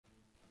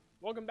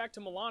Welcome back to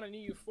Milan and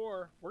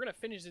EU4. We're gonna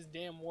finish this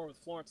damn war with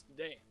Florence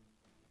today.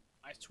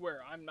 I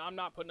swear, I'm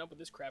not putting up with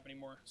this crap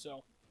anymore.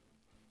 So,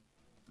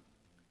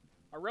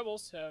 our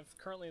rebels have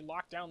currently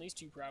locked down these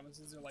two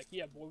provinces. They're like,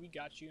 yeah, boy, we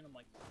got you. And I'm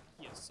like,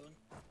 yes, son.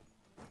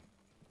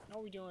 How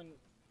are we doing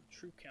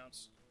troop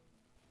counts?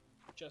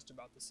 Just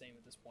about the same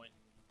at this point.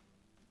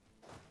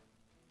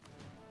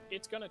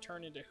 It's gonna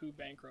turn into who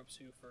bankrupts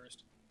who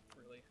first.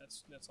 Really,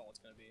 that's all it's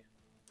gonna be.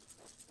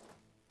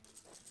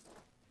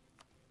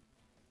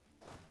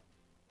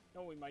 You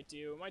know what we might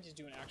do? We might just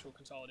do an actual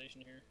consolidation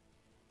here.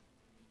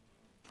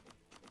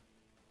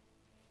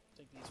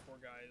 Take these four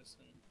guys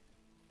and...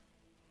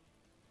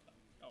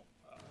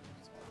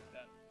 something like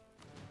that.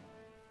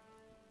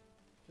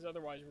 Because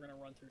otherwise we're going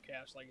to run through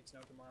cash like it's no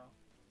tomorrow.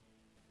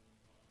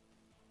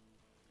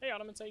 Hey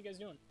Ottomans, how you guys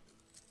doing?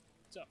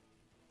 What's up?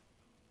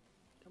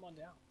 Come on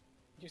down.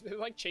 They're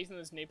like chasing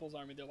this Naples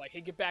army. They're like,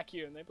 hey, get back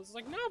here. And Naples is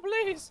like, no,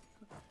 please!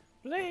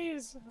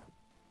 Please!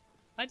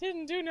 I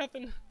didn't do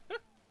nothing.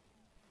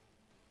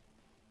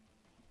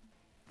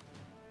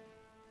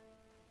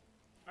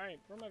 Alright,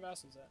 where are my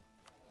vassals at?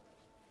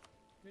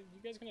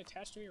 You guys gonna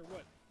attach to me or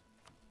what?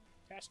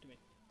 Attach to me.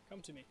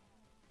 Come to me.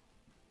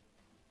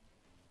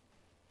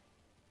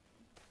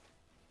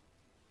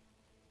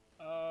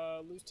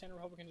 Lose 10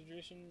 Republican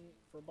tradition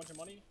for a bunch of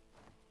money?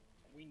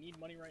 We need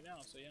money right now,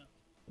 so yeah.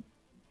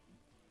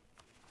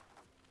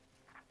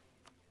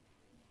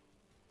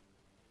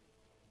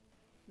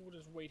 We'll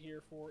just wait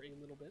here for a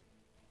little bit.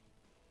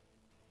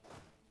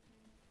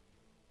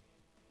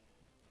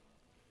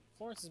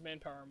 Florence's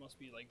manpower must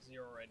be like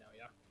 0 right now,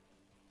 yeah?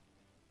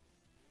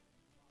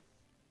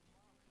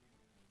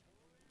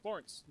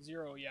 Florence,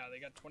 0, yeah, they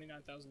got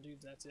 29,000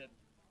 dudes, that's it.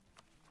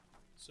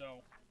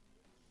 So,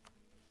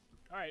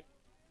 alright.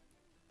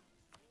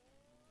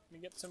 Let me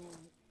get some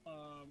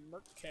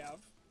Merc Cav.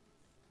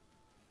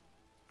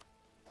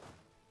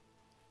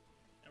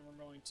 And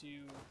we're going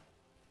to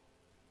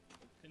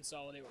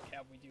consolidate what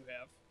Cav we do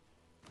have.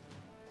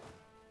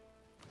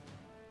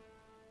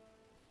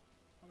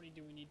 How many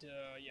do we need to...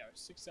 yeah,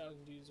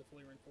 6,000 dudes to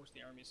fully reinforce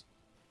the armies.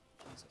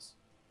 Jesus.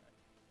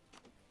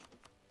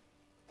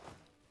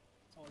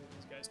 I'll get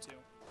these guys too.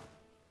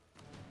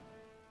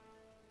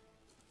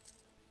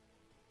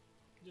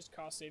 Just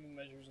cost-saving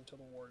measures until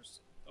the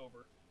war's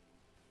over.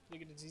 Did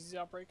they get a disease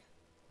outbreak?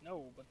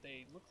 No, but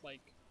they look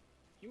like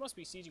he must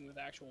be sieging with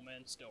actual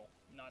men still,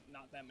 not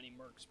that many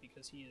mercs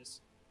because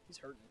he's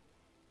hurting.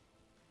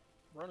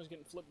 Verona's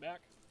getting flipped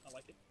back. I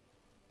like it.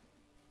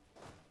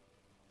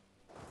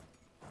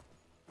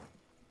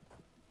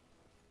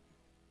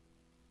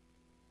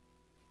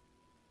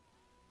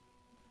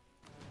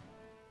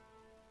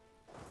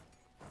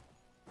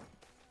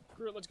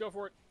 Screw it, let's go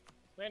for it.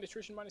 Land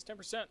attrition minus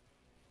 10%.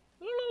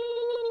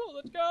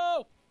 Let's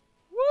go!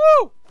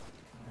 Woo!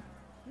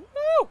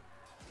 Woo!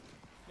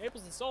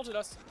 Naples insulted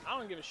us. I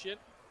don't give a shit.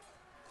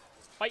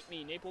 Fight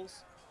me,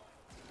 Naples.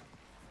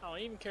 I don't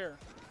even care.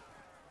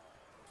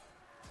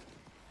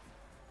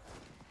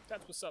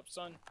 That's what's up,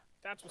 son.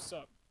 That's what's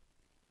up.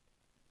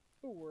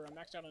 Ooh, we're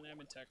maxed out on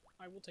admin tech.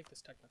 I will take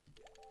this tech then.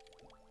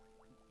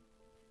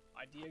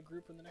 Idea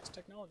group in the next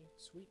technology.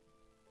 Sweet.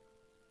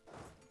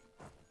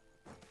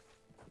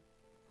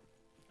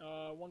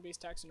 One base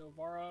tax in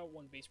Novara,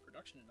 one base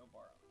production in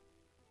Novara.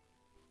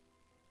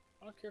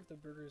 I don't care if the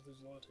burgers lose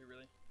loyalty,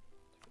 really.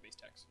 Take the base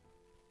tax.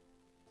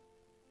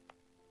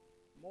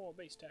 More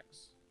base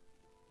tax.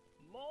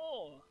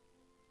 More!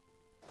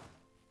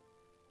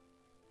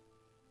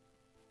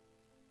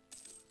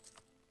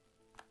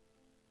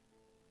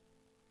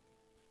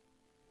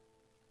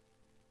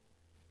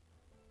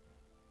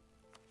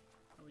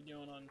 How are we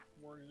doing on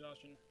war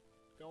exhaustion?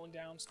 Going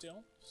down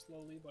still,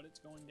 slowly, but it's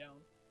going down.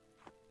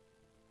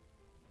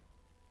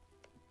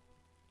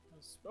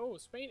 Oh,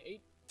 Spain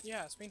ate...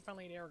 yeah, Spain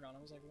finally ate Aragon.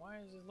 I was like, why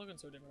is it looking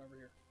so different over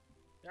here?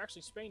 They're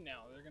actually Spain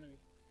now. They're gonna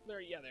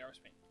be... yeah, they are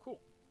Spain.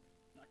 Cool.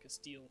 Not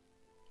Castile.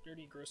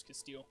 Dirty, gross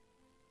Castile.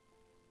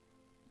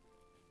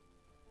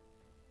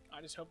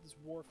 I just hope this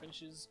war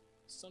finishes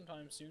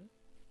sometime soon.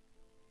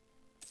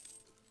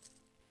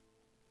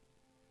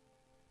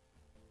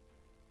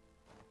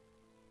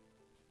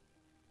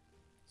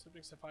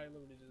 Subjects of high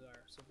liberty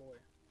desire. Savoy.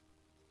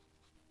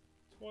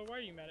 Savoy, why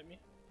are you mad at me?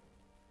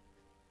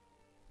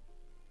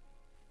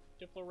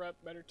 Diplo rep,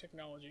 better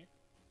technology.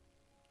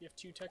 You have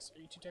 2 techs. Are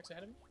you 2 techs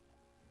ahead of me?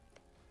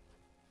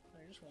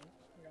 No, you're just 1.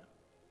 Okay.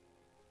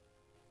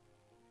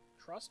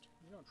 Trust?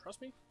 You don't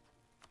trust me?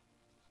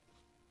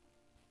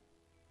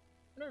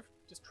 I wonder if...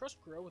 does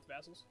trust grow with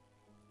vassals?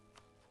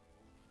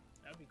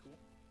 That'd be cool.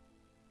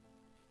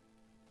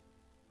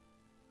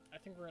 I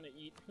think we're gonna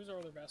eat... who's our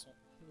other vassal?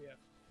 Who do we have?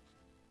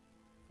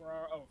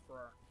 Ferrara. Oh,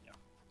 Ferrara. Yeah.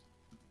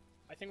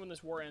 I think when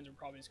this war ends, we're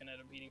probably just gonna end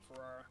up eating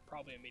Ferrara.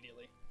 Probably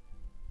immediately.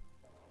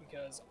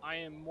 Because I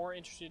am more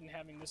interested in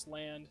having this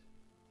land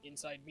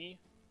inside me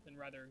than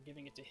rather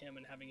giving it to him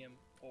and having him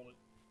hold it.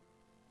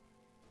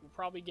 We'll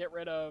probably get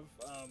rid of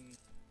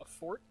a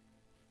fort.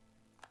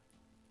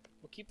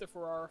 We'll keep the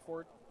Ferrara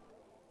fort.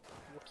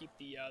 We'll keep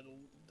the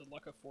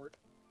Lucca fort,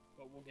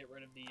 but we'll get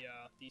rid of the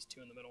these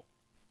two in the middle.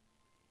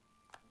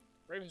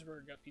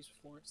 Ravensburg got peace with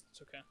Florence.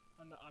 It's okay.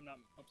 I'm not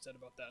upset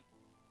about that.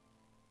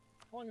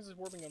 How long has this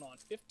war been going on?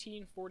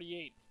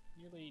 1548.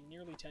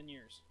 Nearly 10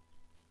 years.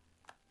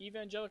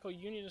 Evangelical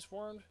Union is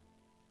formed.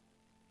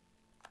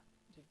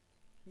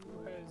 Who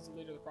has the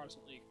leader of the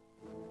Protestant League?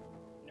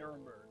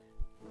 Nuremberg.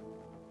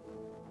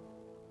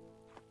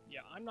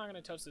 Yeah, I'm not going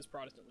to touch this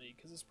Protestant League,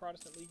 because this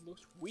Protestant League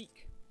looks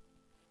weak.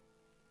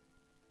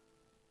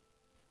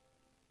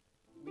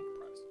 Weak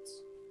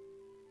Protestants.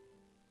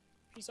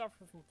 Peace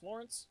offer from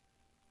Florence.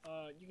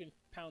 You can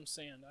pound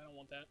sand. I don't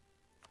want that.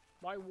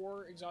 My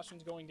war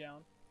exhaustion's going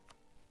down.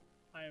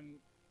 I am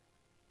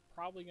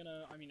probably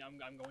gonna... I mean, I'm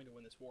going to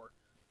win this war.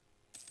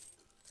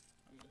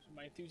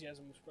 My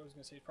enthusiasm, I was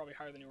gonna say, is probably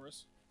higher than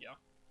yours. Yeah.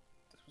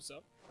 That's what's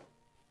up.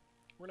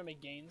 We're gonna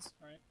make gains,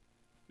 alright?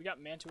 We got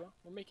Mantua.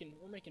 We're making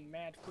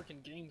mad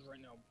freaking gains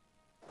right now.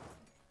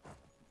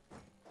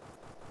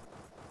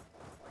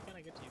 Why can't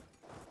I get to you?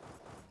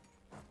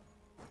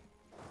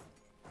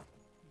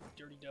 You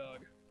dirty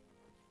dog.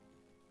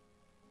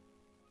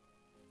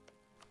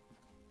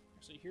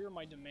 Actually, here are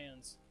my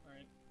demands,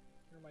 alright?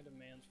 Here are my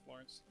demands,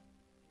 Florence.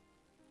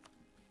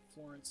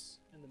 Florence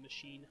and the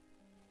machine.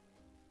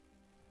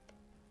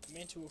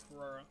 Mantua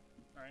Ferrara,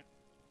 alright?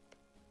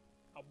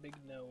 I'll big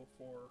no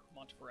for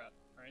Montferrat,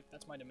 alright?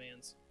 That's my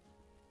demands.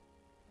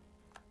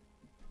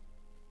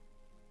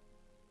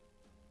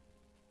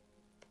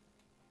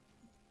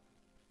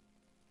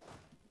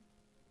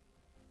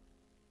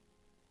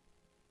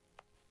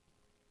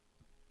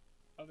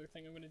 Other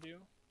thing I'm gonna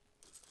do.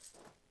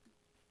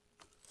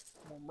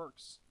 More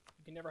mercs.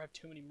 You can never have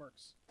too many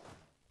mercs.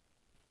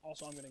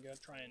 Also, I'm gonna go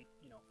try and,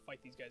 you know,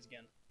 fight these guys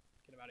again.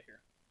 Get them out of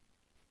here.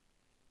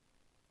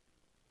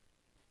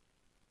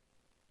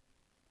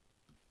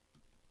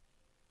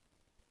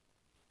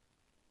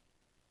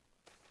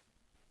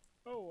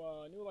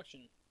 Oh, new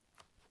election.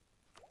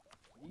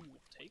 We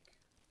will take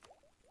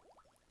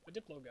a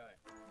Diplo guy.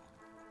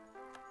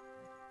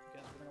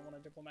 Because we're gonna want a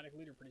diplomatic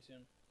leader pretty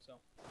soon,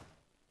 so.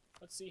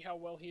 Let's see how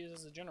well he is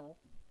as a general.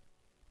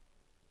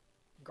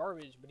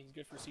 Garbage, but he's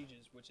good for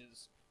sieges, which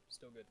is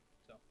still good,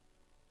 so.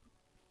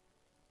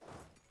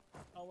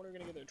 Oh, what are we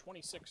gonna get there?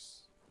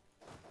 26.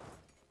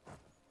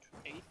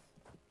 8th?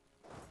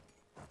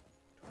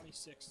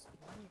 26th.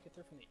 Why do you get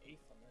there from the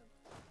 8th on them?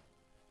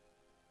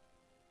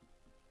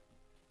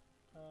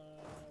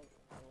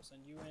 We'll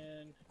send you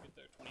in. Get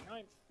there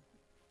 29th.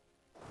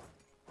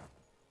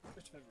 1st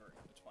of February.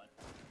 That's fine.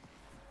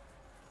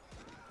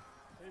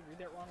 Did I read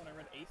that wrong when I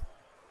read 8th?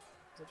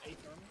 Is it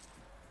 8th Army?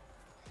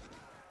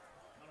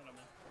 I don't know,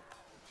 man.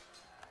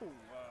 Ooh,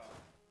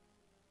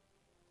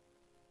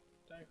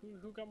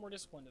 who got more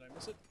discipline? Did I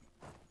miss it?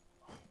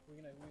 We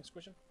gonna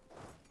squish him?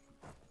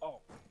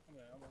 Oh, I'm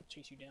gonna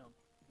chase you down.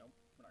 Nope,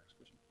 we're not gonna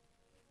squish him.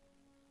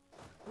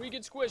 We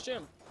can squish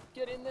him!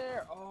 Get in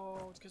there!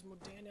 Oh, it's because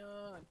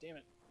Modena. Damn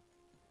it.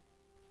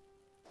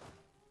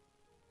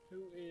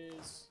 Who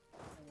is...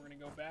 And we're gonna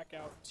go back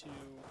out to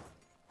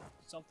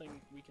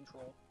something we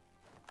control.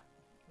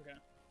 Okay.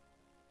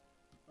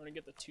 We're gonna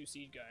get the 2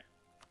 siege guy.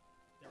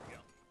 There we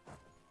go.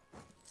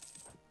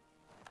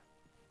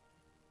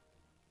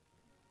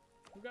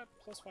 Who got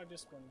 +5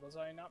 discipline? Was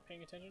I not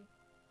paying attention?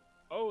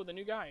 Oh, the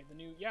new guy. The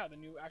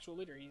new actual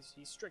leader. He's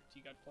strict.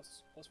 He got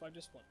 +5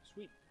 discipline.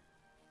 Sweet.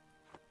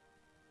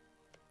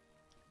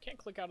 Can't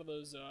click out of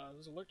those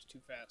alerts too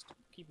fast.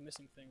 Keep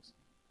missing things.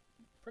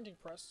 Printing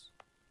press.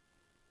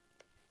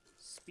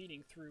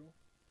 Speeding through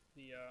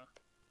the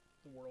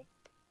world.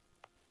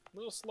 A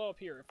little slow up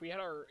here. If we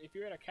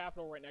had a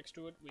capital right next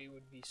to it, we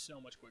would be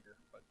so much quicker.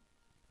 But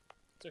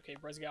it's okay.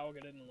 Bresgau will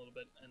get in a little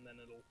bit, and then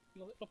it'll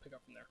pick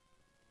up from there.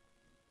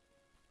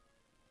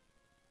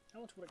 How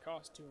much would it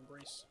cost to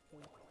embrace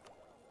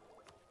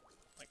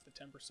like the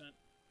 10%?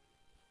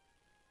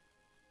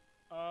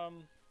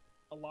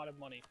 A lot of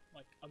money,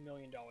 like $1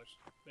 million,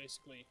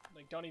 basically.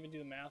 Like, don't even do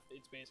the math.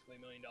 It's basically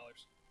 $1 million.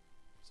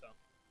 So,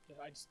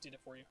 I just did it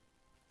for you.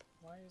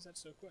 Why is that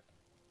so quick?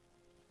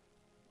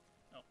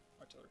 Oh,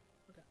 artillery.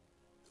 Okay.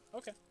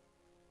 Okay.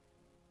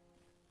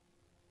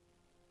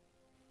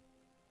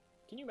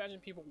 Can you imagine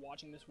people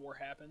watching this war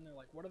happen? They're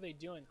like, what are they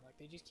doing? Like,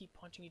 they just keep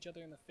punching each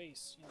other in the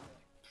face. You know,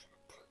 like.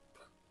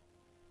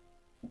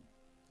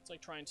 It's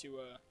like trying to,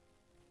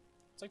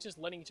 it's like just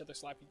letting each other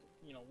slap,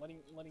 you know,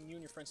 letting you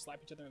and your friends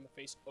slap each other in the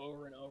face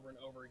over and over and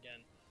over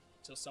again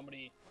until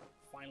somebody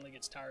finally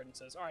gets tired and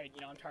says, alright, you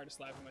know, I'm tired of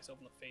slapping myself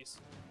in the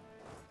face.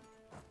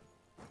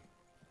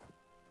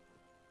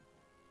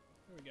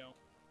 Here we go.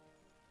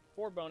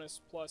 4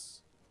 bonus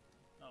plus,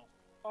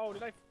 oh,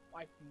 did I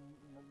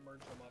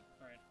merge them up?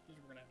 Alright, here's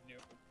what we're gonna have to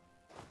do.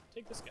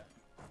 Take this guy,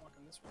 walk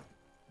him this way.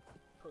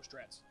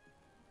 Pro-strats.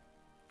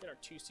 Get our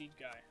 2 siege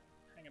guy,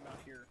 hang him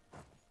out here.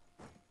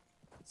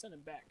 Send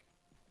him back.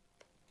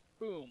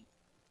 Boom.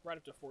 Right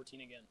up to 14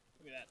 again.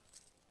 Look at that.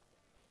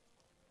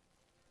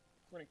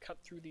 We're gonna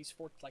cut through these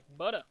forts like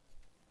butter.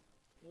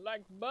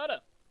 Like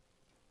butter.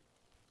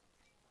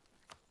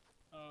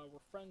 We're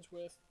friends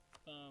with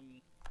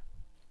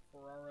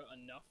Ferrara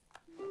enough.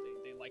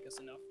 They like us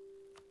enough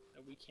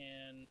that we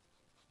can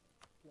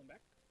pull them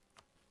back.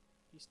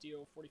 Peace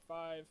deal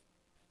 45.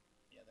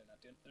 Yeah, they're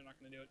not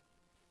gonna do it.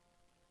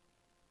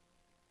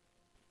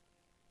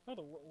 Oh,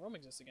 the Rome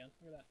exists again.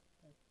 Look at that.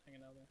 They're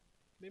hanging out there.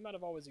 They might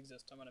have always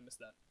existed. I might have missed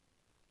that.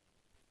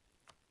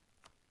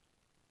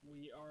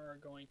 We are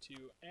going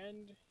to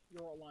end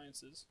your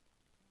alliances.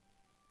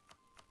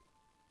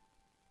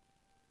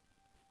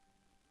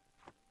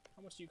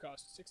 How much do you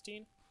cost?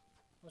 16?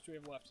 How much do we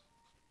have left?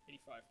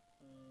 85.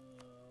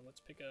 Let's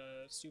pick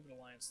a stupid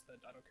alliance that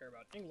I don't care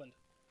about. England.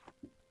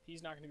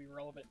 He's not going to be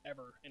relevant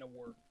ever in a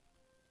war.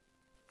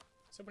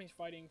 Somebody's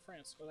fighting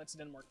France. Oh, that's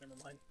Denmark. Never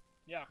mind.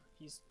 Yeah,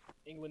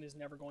 England is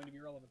never going to be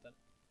relevant then.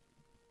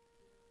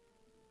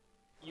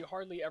 You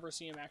hardly ever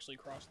see him actually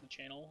cross the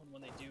channel, and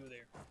when they do,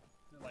 they're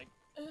like,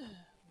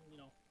 you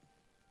know,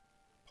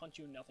 punch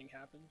you and nothing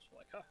happens. You're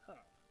like, ha ha.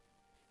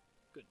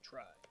 Good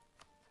try.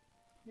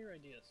 Your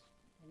ideas.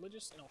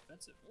 Religious and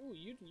offensive. Ooh,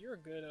 you're a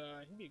good,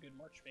 you'd be a good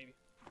march, maybe.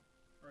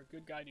 Or a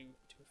good guy to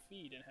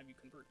feed and have you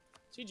convert.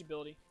 Siege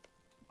ability.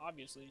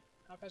 Obviously.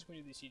 How fast can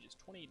we do these sieges?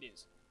 28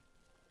 days.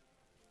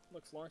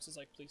 Look, Florence is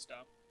like, please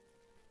stop.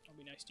 I'll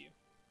be nice to you.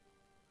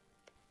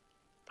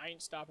 I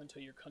ain't stopping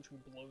until your country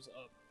blows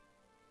up.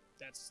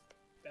 That's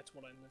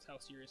how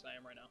serious I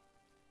am right now.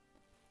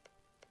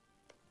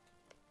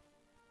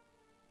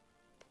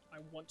 I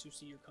want to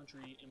see your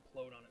country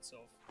implode on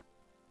itself.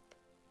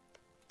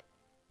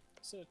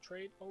 Is it a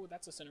trade? Oh,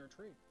 that's a center of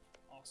trade.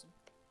 Awesome.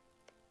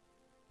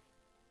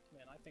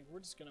 Man, I think we're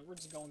just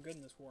going good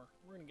in this war.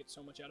 We're gonna get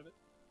so much out of it.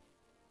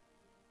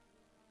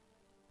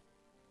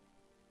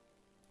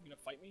 You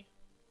gonna fight me?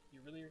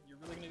 You're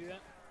really gonna do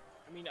that?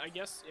 I mean, I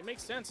guess it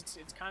makes sense.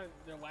 It's kind of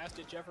their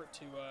last-ditch effort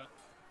to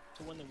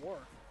win the war.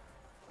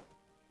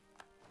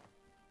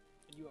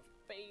 And you have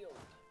failed.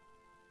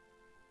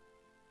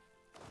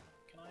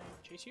 Can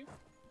I chase you?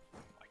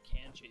 I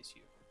can chase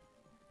you.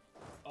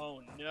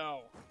 Oh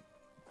no.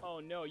 Oh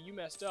no, you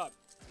messed up.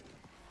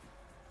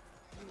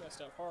 You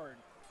messed up hard,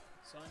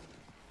 son.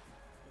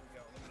 Here we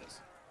go, look at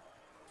this.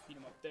 Beat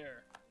him up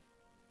there.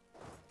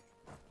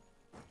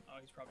 Oh,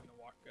 he's probably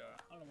gonna walk,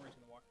 I don't know where he's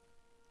gonna walk.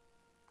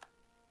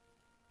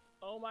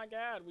 Oh my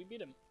god, we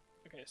beat him.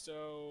 Okay,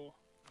 so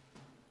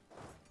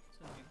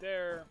send a dude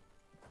there.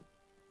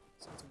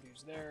 Send some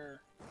dudes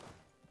there.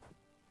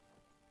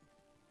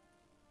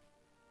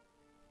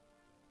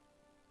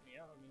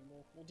 Yeah, I mean,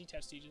 we'll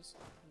detach sieges,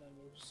 and then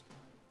we'll just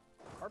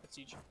carpet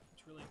siege.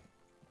 It's really,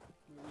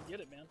 we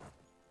get it, man.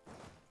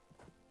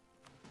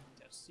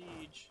 Detach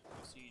siege,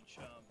 siege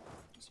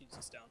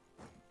this down.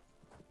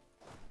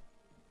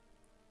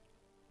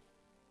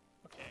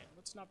 Okay,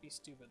 let's not be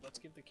stupid. Let's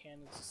give the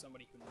cannons to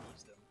somebody who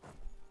needs them.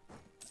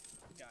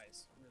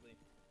 Guys, really.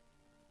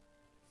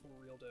 For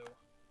real though.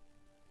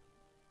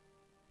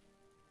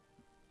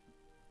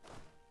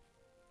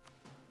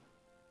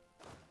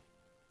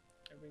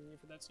 Everybody ready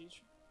for that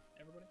siege?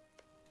 Everybody?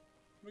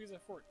 How big is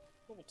that fort?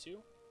 Level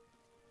 2?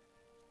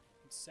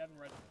 And 7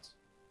 regiments.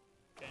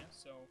 Okay,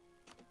 so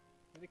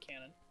with a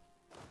cannon.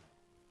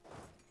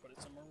 Put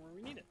it somewhere where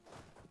we need it.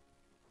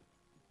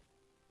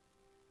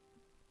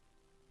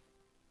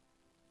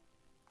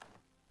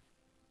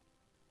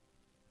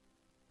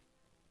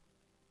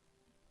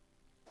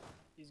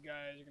 These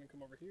guys are going to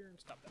come over here and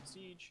stop that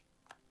siege.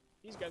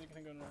 These guys are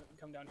going to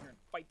come down here and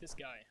fight this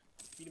guy.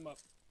 Beat him up.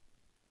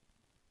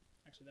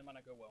 Actually, that might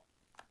not go well.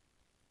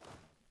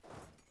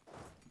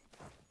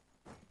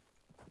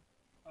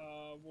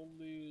 We'll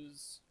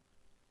lose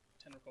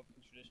 10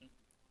 Republican tradition.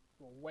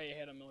 We're way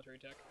ahead on military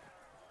tech.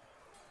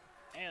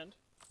 And,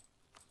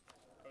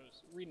 I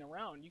was reading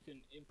around, you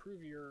can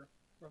improve your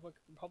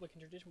Republican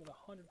tradition with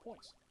 100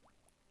 points.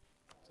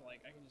 So,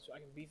 like, I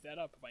can beef that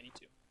up if I need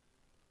to.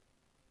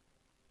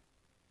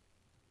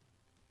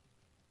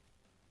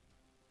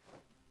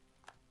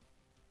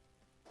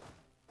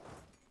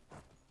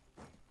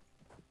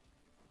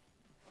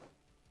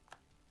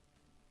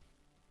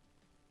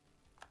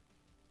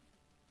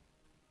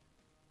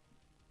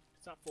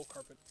 It's not full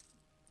carpet.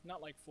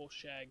 Not like full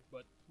shag,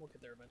 but we'll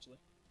get there eventually.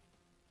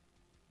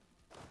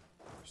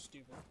 You're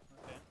stupid.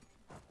 Okay.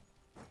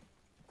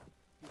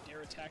 You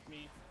dare attack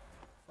me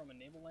from a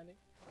naval landing?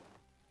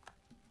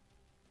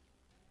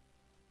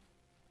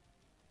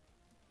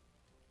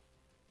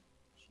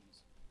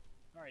 Jeez.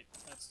 Alright,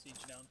 that's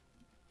siege down.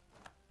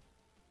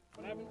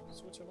 What happened?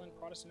 Switzerland,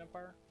 Protestant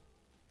Empire?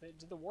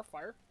 Did the war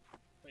fire?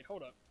 Wait,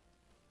 hold up.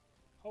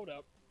 Hold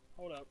up.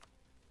 Hold up.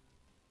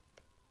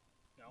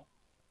 No.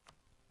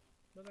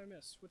 What did I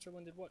miss?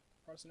 Switzerland did what?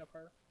 Protestant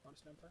Empire?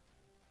 Protestant Empire?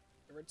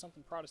 I read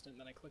something Protestant,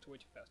 and then I clicked away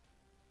too fast.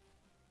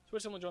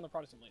 Switzerland joined the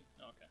Protestant League.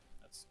 Oh, okay.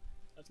 That's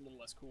a little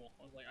less cool.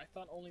 I was like, I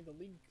thought only the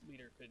League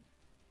leader could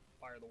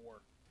fire the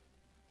war.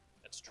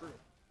 That's true.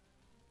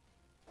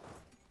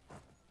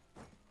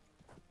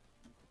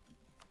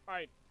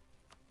 Alright.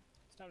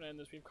 It's time to end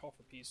this. We've called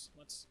for peace.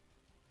 Let's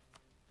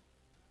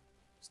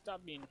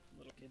stop being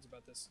little kids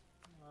about this.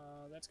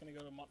 That's going to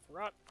go to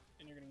Montferrat,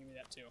 and you're going to give me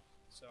that too.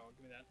 So,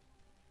 give me that.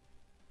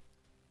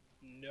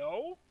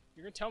 No?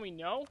 You're going to tell me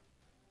no?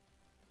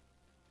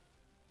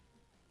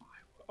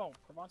 Oh,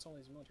 Provence only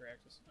has military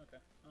axis. Okay.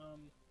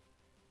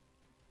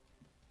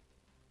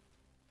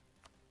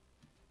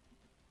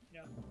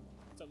 Yeah,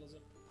 settles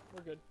it.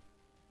 We're good.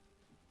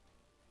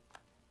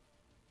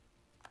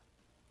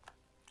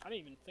 I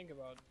didn't even think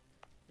about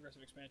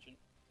progressive expansion.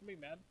 I'm being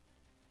mad.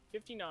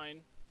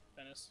 59,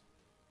 Venice.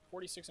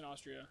 46 in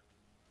Austria.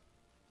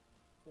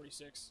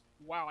 46.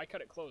 Wow, I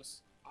cut it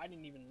close. I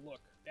didn't even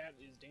look. That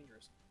is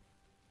dangerous.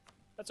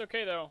 That's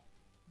okay, though.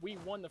 We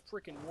won the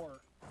frickin'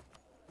 war.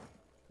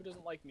 Who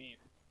doesn't like me?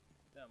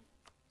 Them.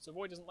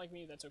 Savoy doesn't like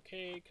me. That's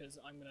okay, because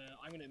I'm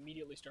gonna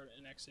immediately start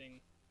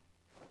annexing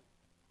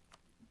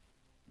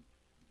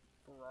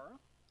Ferrara.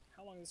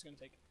 How long is this gonna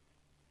take?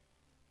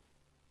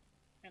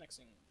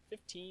 Annexing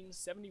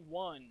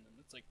 1571.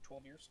 That's like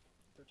 12 years,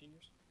 13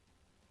 years.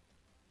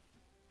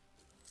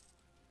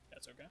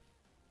 That's okay.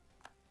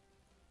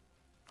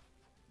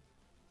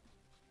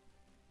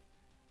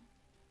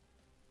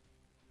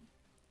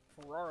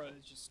 Ferrara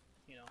is just,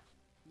 you know,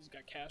 he's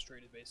got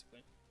castrated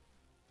basically.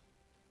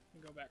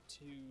 And go back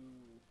to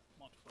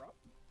Montferrat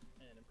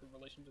and improve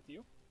relations with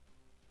you.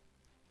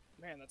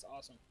 Man, that's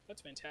awesome.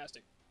 That's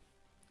fantastic.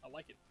 I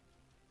like it.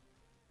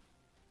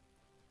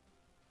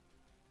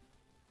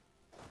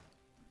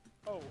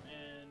 Oh,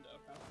 and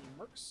about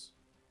the mercs.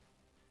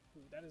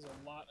 Ooh, that is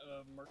a lot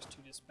of mercs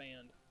to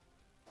disband.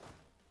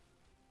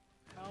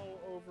 How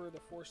over the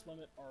force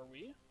limit are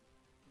we?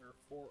 We're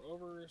 4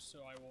 over, so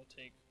I will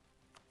take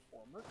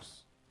 4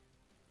 mercs.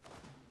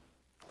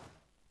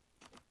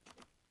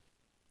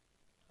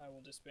 I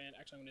will disband.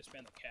 Actually, I'm going to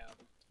disband the cab.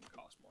 It's going to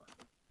cost more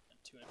than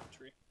 2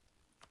 infantry.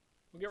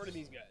 We'll get rid of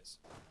these guys,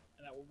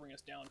 and that will bring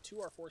us down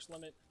to our force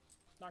limit.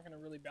 It's not going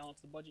to really balance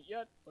the budget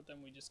yet, but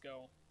then we just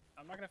go,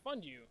 I'm not going to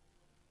fund you.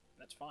 And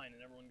that's fine,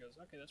 and everyone goes,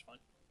 okay, that's fine.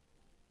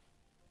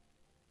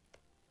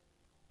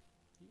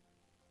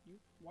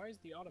 Why is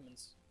the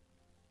Ottomans?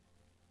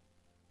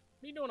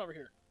 What are you doing over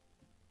here?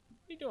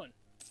 What are you doing?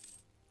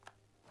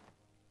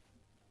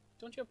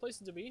 Don't you have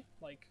places to be?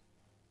 Like,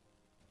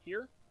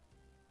 here?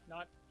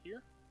 Not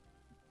here?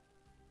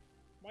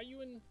 Why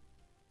you in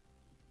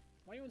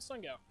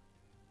Sungao?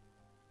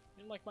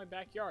 In like my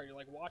backyard, you're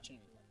like watching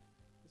me.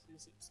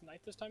 It's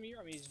night this time of year?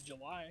 I mean, it's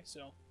July,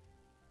 so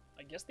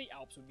I guess the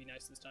Alps would be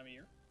nice this time of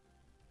year.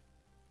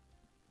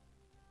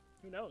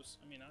 Who knows?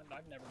 I mean,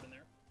 I've never been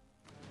there.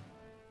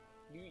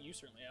 You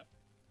certainly have.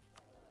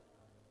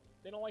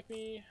 They don't like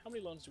me. How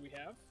many loans do we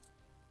have?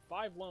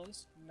 5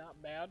 loans.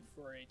 Not bad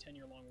for a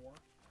 10-year-long war.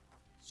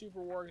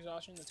 Super war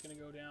exhaustion. That's going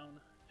to go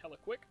down hella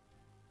quick.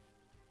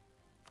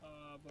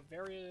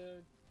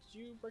 Bavaria, did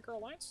you break our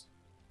alliance?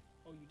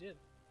 Oh, you did.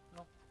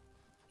 Oh,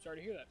 sorry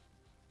to hear that.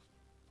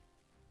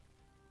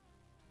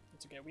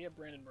 It's okay. We have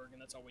Brandenburg,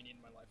 and that's all we need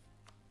in my life.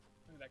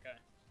 Look at that guy.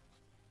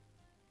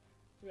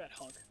 Look at that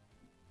hunk.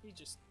 He's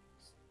just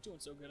doing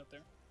so good up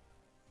there.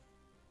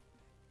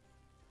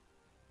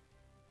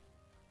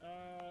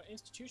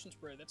 Institution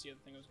spread, that's the other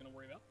thing I was going to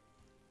worry about.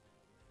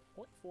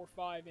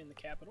 0.45 in the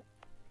capital.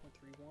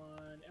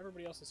 0.31.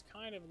 Everybody else is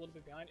kind of a little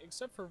bit behind,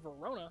 except for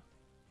Verona.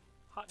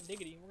 Hot and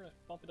diggity. We're going to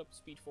bump it up to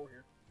speed 4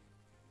 here.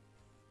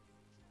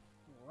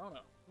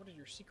 Verona, what is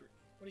your secret?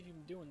 What have you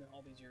been doing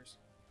all these years?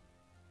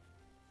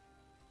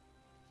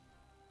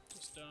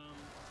 Just, ooh,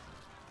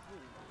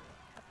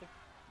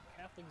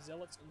 Catholic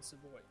zealots in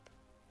Savoy.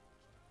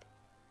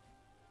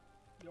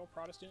 You all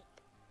Protestant?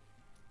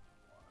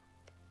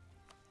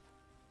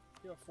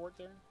 You have a fort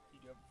there? You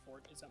do have a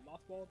fort. Is that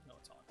mothballed? No,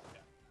 it's on.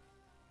 Okay.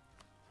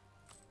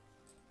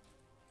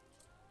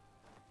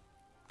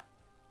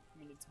 I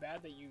mean, it's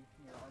bad that your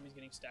army's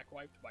getting stack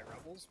wiped by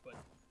rebels, but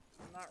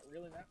I'm not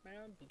really that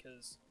mad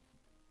because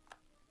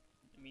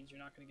it means you're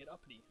not going to get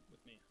uppity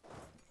with me.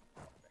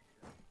 Back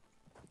here.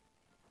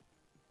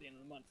 At the end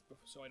of the month,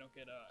 so I don't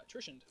get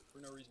attritioned for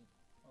no reason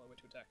while I wait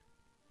to attack.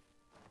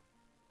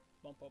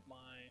 Bump up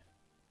my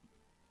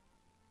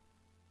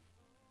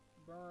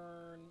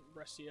burn,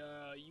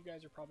 Brescia. You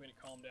guys are probably going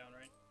to calm down,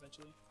 right?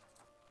 Eventually?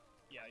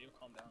 Yeah, you'll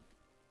calm down.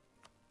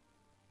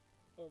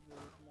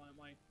 Over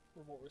my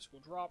revolt risk will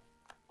drop.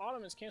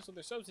 Ottomans canceled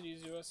their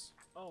subsidies to us.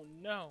 Oh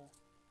no.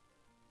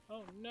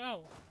 Oh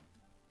no.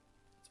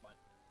 It's fine.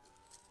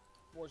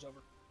 War's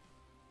over.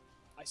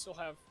 I still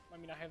have, I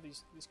mean, I have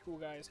these cool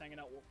guys hanging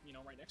out, you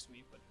know, right next to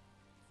me, but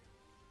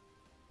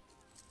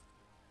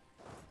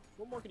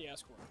what more can you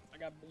ask for?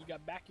 You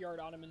got backyard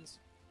Ottomans,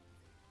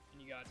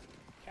 and you got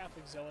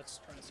Catholic zealots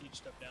trying to siege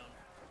stuff down.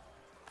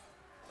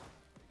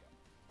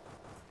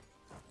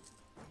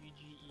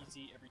 GG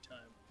easy every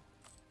time.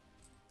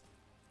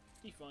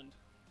 Defund.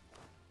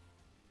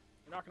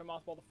 We're not going to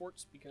mothball the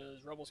forts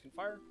because rebels can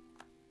fire.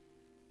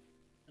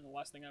 And the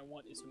last thing I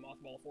want is to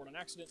mothball a fort on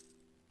accident.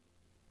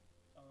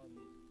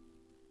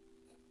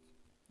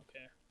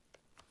 Okay.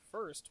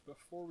 First,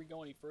 before we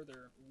go any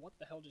further, what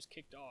the hell just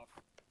kicked off?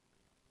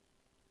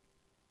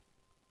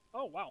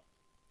 Oh, wow.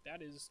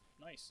 That is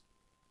nice.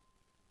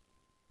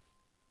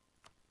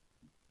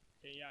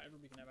 Okay, yeah,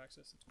 everybody can have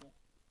access. That's cool.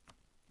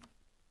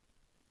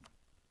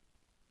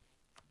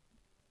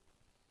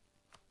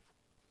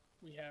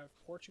 We have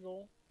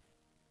Portugal.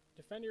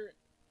 Defender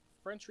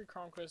French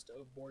reconquest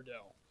of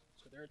Bordeaux.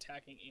 So they're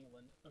attacking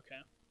England.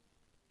 Okay.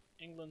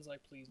 England's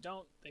like, please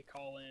don't. They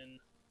call in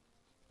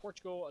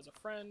Portugal as a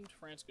friend.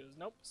 France goes,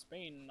 nope,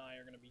 Spain and I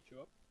are going to beat you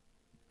up.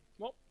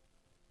 Well,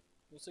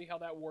 we'll see how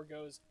that war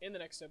goes in the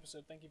next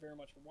episode. Thank you very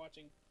much for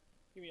watching.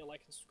 Give me a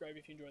like and subscribe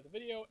if you enjoyed the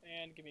video,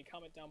 and give me a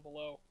comment down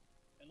below,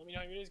 and let me know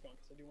how your day's going,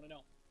 because I do want to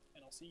know.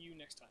 And I'll see you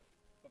next time.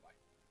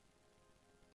 Bye-bye.